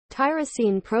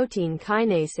Tyrosine protein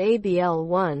kinase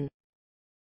ABL1.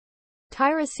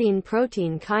 Tyrosine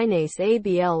protein kinase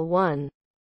ABL1.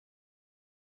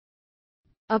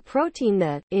 A protein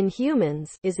that, in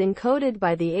humans, is encoded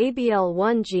by the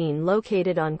ABL1 gene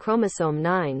located on chromosome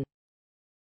 9.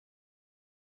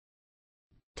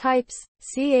 Types: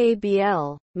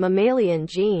 c-Abl, mammalian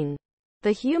gene.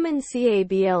 The human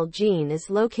c-Abl gene is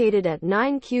located at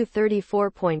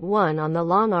 9q34.1 on the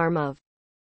long arm of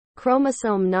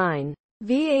chromosome 9.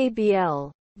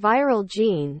 v-Abl, viral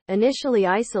gene, initially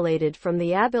isolated from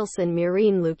the ABelson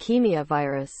murine leukemia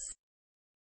virus.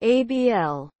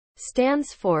 ABL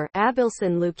stands for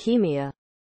ABelson Leukemia.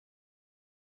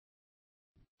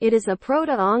 It is a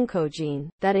proto-oncogene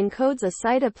that encodes a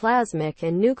cytoplasmic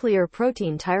and nuclear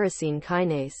protein tyrosine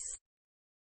kinase.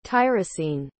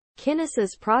 Tyrosine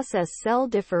kinases process cell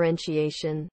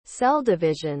differentiation, cell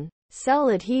division, cell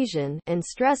adhesion, and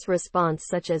stress response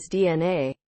such as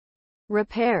DNA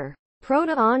repair.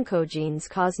 Proto-oncogenes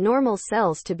cause normal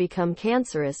cells to become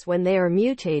cancerous when they are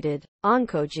mutated,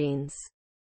 oncogenes.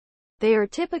 They are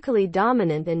typically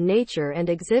dominant in nature and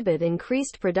exhibit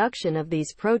increased production of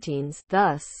these proteins,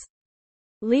 thus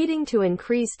leading to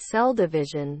increased cell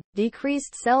division,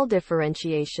 decreased cell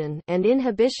differentiation, and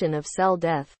inhibition of cell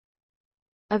death.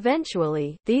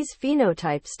 Eventually, these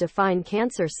phenotypes define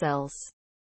cancer cells.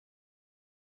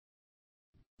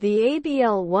 The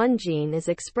ABL1 gene is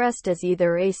expressed as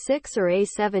either A6 or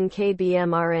A7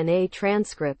 kbm RNA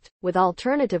transcript, with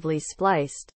alternatively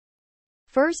spliced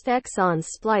first exons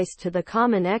spliced to the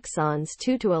common exons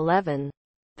 2 to 11.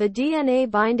 The DNA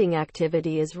binding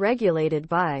activity is regulated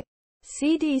by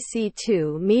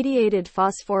CDC2-mediated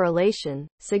phosphorylation,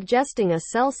 suggesting a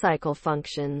cell cycle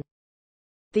function.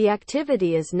 The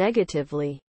activity is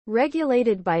negatively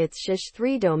regulated by its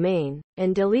SHISH3 domain,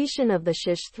 and deletion of the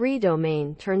SHISH3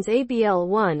 domain turns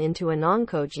ABL1 into an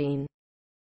oncogene.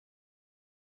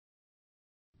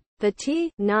 The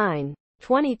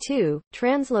T922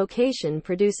 translocation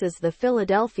produces the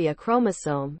Philadelphia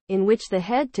chromosome, in which the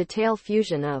head-to-tail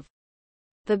fusion of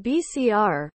the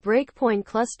BCR, breakpoint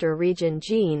cluster region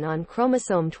gene on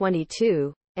chromosome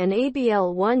 22, and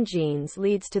ABL1 genes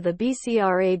leads to the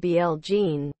BCR-ABL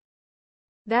gene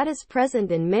that is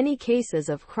present in many cases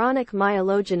of chronic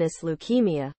myelogenous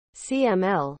leukemia,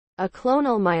 CML, a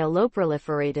clonal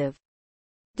myeloproliferative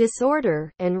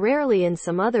disorder, and rarely in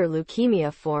some other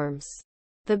leukemia forms.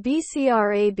 The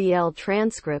BCR-ABL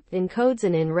transcript encodes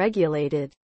an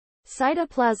unregulated,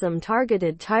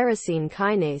 cytoplasm-targeted tyrosine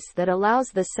kinase that allows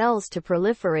the cells to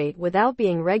proliferate without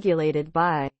being regulated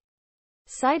by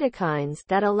cytokines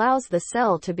that allows the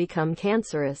cell to become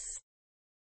cancerous.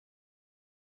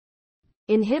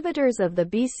 Inhibitors of the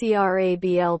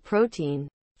BCR-ABL protein,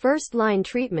 first-line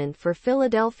treatment for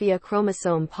Philadelphia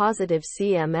chromosome-positive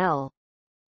CML,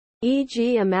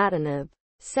 e.g. imatinib.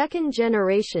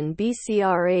 Second-generation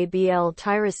BCR-ABL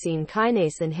tyrosine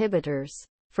kinase inhibitors,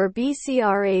 for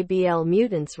BCR-ABL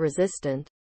mutants resistant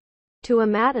to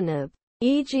imatinib,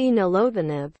 e.g.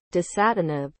 nilotinib,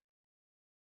 dasatinib.